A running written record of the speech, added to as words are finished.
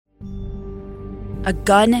a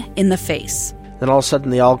gun in the face. Then all of a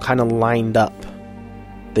sudden they all kind of lined up.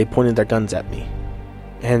 They pointed their guns at me.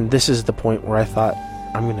 And this is the point where I thought,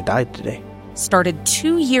 I'm going to die today. Started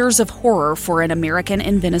 2 years of horror for an American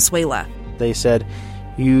in Venezuela. They said,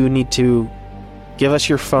 you need to give us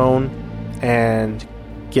your phone and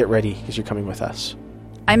get ready because you're coming with us.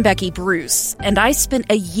 I'm Becky Bruce, and I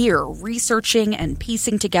spent a year researching and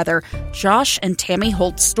piecing together Josh and Tammy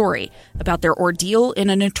Holt's story about their ordeal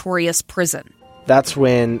in a notorious prison. That's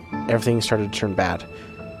when everything started to turn bad.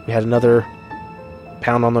 We had another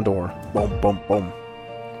pound on the door. Boom, boom, boom.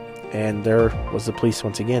 And there was the police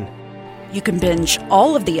once again. You can binge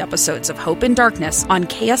all of the episodes of Hope in Darkness on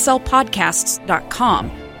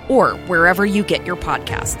KSLpodcasts.com or wherever you get your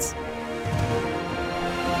podcasts.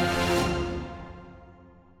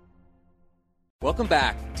 Welcome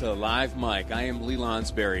back to Live Mike. I am Lee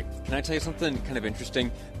Lonsberry. Can I tell you something kind of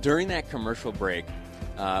interesting? During that commercial break,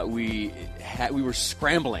 we were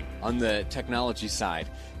scrambling on the technology side.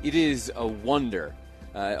 It is a wonder,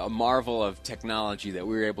 a marvel of technology that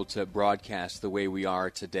we were able to broadcast the way we are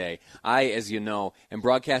today. I, as you know, am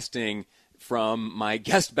broadcasting from my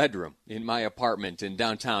guest bedroom in my apartment in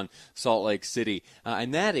downtown Salt Lake City.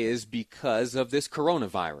 And that is because of this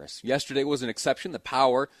coronavirus. Yesterday was an exception. The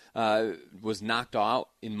power was knocked out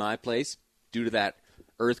in my place due to that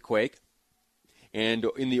earthquake. And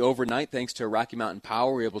in the overnight, thanks to Rocky Mountain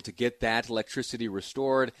Power, we were able to get that electricity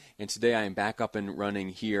restored. And today I am back up and running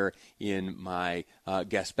here in my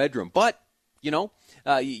guest bedroom. But you know,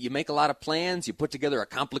 you make a lot of plans. You put together a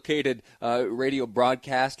complicated radio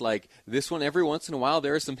broadcast like this one. Every once in a while,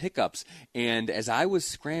 there are some hiccups. And as I was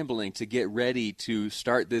scrambling to get ready to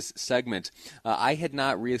start this segment, I had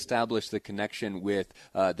not reestablished the connection with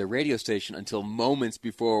the radio station until moments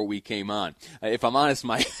before we came on. If I'm honest,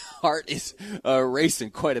 my heart is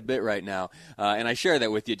racing quite a bit right now. And I share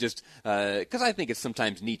that with you just because I think it's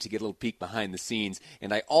sometimes neat to get a little peek behind the scenes.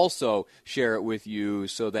 And I also share it with you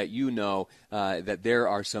so that you know that there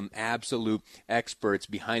are some absolute experts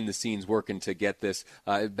behind the scenes working to get this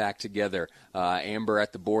back together. Amber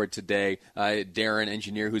at the board today, Darren,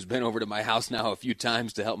 engineer, who's been over to my house now a few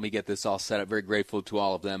times to help me get this all set up. Very grateful to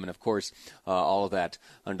all of them. And, of course, all of that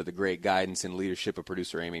under the great guidance and leadership of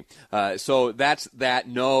producer Amy. So that's that.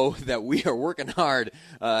 Know that we are working hard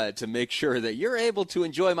to make sure that you're able to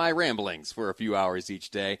enjoy my ramblings for a few hours each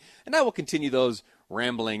day. And I will continue those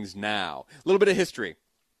ramblings now. A little bit of history.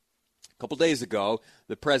 A couple days ago,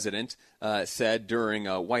 the president said during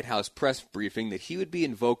a White House press briefing that he would be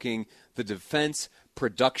invoking the Defense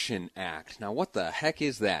Production Act. Now, what the heck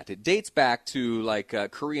is that? It dates back to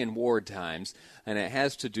Korean War times, and it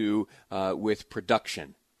has to do with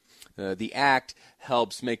production. The act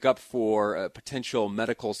helps make up for potential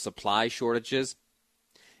medical supply shortages,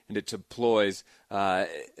 and it deploys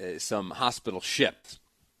some hospital ships.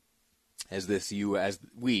 As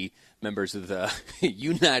we, members of the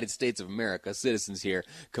United States of America, citizens here,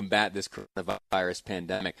 combat this coronavirus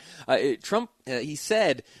pandemic. Trump, he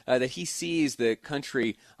said that he sees the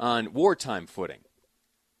country on wartime footing,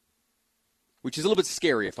 which is a little bit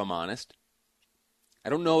scary, if I'm honest. I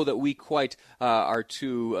don't know that we quite are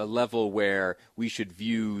to a level where we should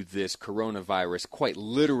view this coronavirus quite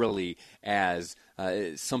literally as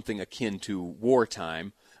something akin to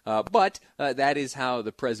wartime. But that is how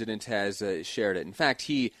the president has shared it. In fact,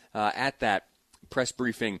 he, at that press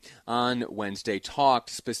briefing on Wednesday, talked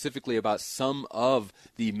specifically about some of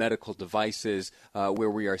the medical devices where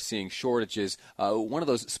we are seeing shortages. One of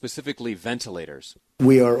those specifically ventilators.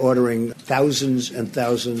 We are ordering thousands and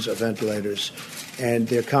thousands of ventilators, and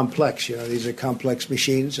they're complex. You know, these are complex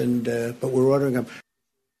machines, and but we're ordering them.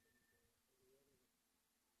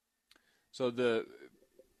 So the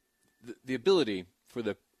ability for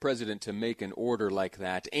the president to make an order like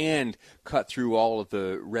that and cut through all of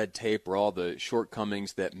the red tape or all the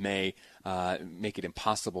shortcomings that may make it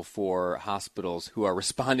impossible for hospitals who are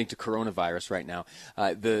responding to coronavirus right now,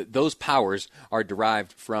 those powers are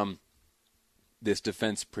derived from this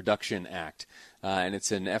Defense Production Act, and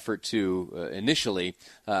it's an effort to initially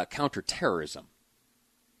counter terrorism.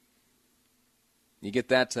 You get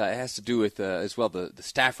that? It has to do with, as well, the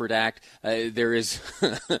Stafford Act. There is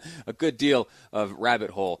a good deal of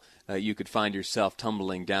rabbit hole you could find yourself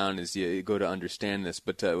tumbling down as you go to understand this.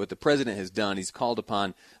 But what the president has done, he's called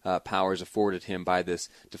upon powers afforded him by this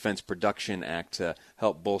Defense Production Act to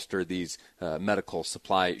help bolster these medical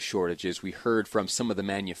supply shortages. We heard from some of the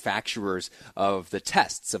manufacturers of the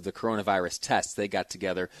tests, of the coronavirus tests. They got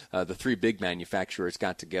together, the three big manufacturers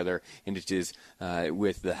got together, and it is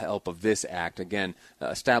with the help of this act, again,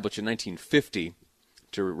 established in 1950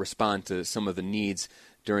 to respond to some of the needs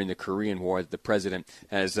during the Korean War that the president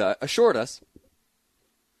has assured us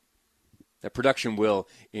that production will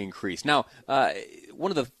increase. Now,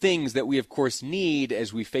 one of the things that we, of course, need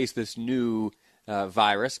as we face this new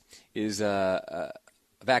virus is a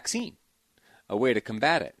vaccine, a way to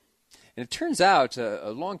combat it. And it turns out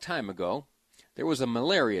a long time ago, there was a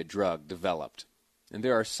malaria drug developed. And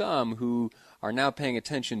there are some who are now paying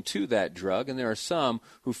attention to that drug, and there are some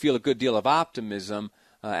who feel a good deal of optimism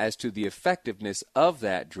as to the effectiveness of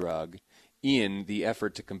that drug in the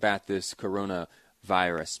effort to combat this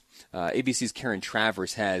coronavirus. ABC's Karen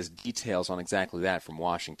Travers has details on exactly that from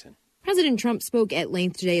Washington. President Trump spoke at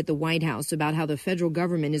length today at the White House about how the federal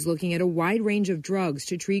government is looking at a wide range of drugs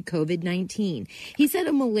to treat COVID-19. He said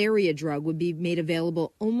a malaria drug would be made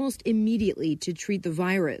available almost immediately to treat the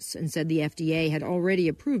virus and said the FDA had already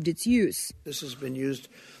approved its use. This has been used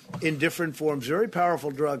in different forms, very powerful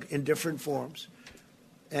drug in different forms.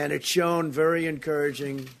 And it's shown very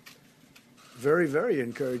encouraging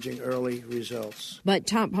early results. But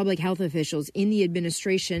top public health officials in the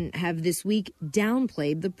administration have this week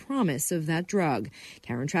downplayed the promise of that drug.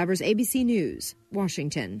 Karen Travers, ABC News,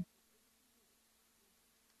 Washington.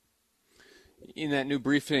 In that new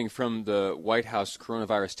briefing from the White House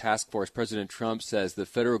Coronavirus Task Force, President Trump says the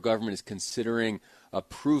federal government is considering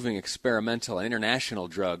approving experimental and international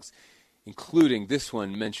drugs, including this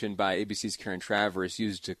one mentioned by ABC's Karen Travers,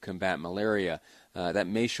 used to combat malaria. That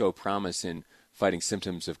may show promise in fighting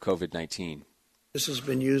symptoms of COVID-19. This has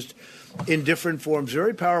been used in different forms,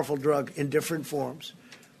 very powerful drug in different forms.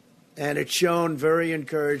 And it's shown very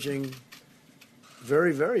encouraging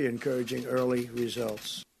early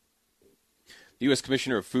results. The U.S.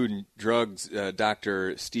 Commissioner of Food and Drugs,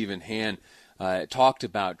 Dr. Stephen Hahn, talked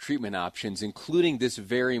about treatment options, including this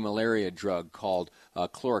very malaria drug called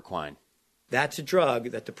chloroquine. That's a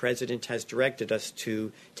drug that the president has directed us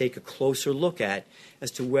to take a closer look at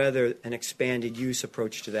as to whether an expanded use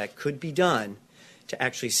approach to that could be done to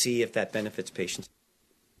actually see if that benefits patients.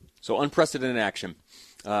 So unprecedented action,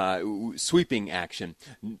 sweeping action,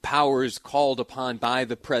 powers called upon by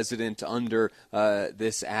the president under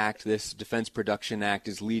this act, this Defense Production Act,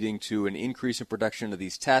 is leading to an increase in production of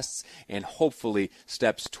these tests and hopefully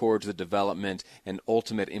steps towards the development and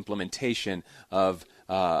ultimate implementation of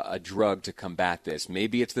a drug to combat this.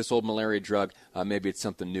 Maybe it's this old malaria drug, maybe it's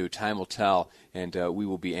something new. Time will tell, and we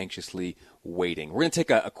will be anxiously waiting. We're going to take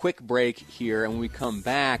a quick break here, and when we come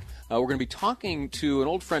back, we're going to be talking to an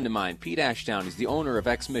old friend of mine, Pete Ashdown. He's the owner of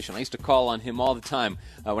X-Mission. I used to call on him all the time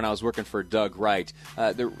when I was working for Doug Wright.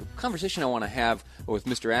 The conversation I want to have with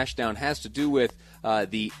Mr. Ashdown has to do with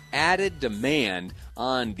the added demand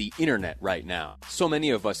on the internet right now. So many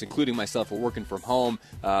of us, including myself, are working from home.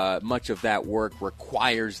 Much of that work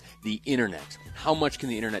requires the internet. How much can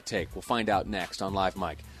the internet take? We'll find out next on Live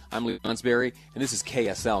Mike. I'm Lee Lonsberry, and this is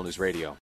KSL News Radio.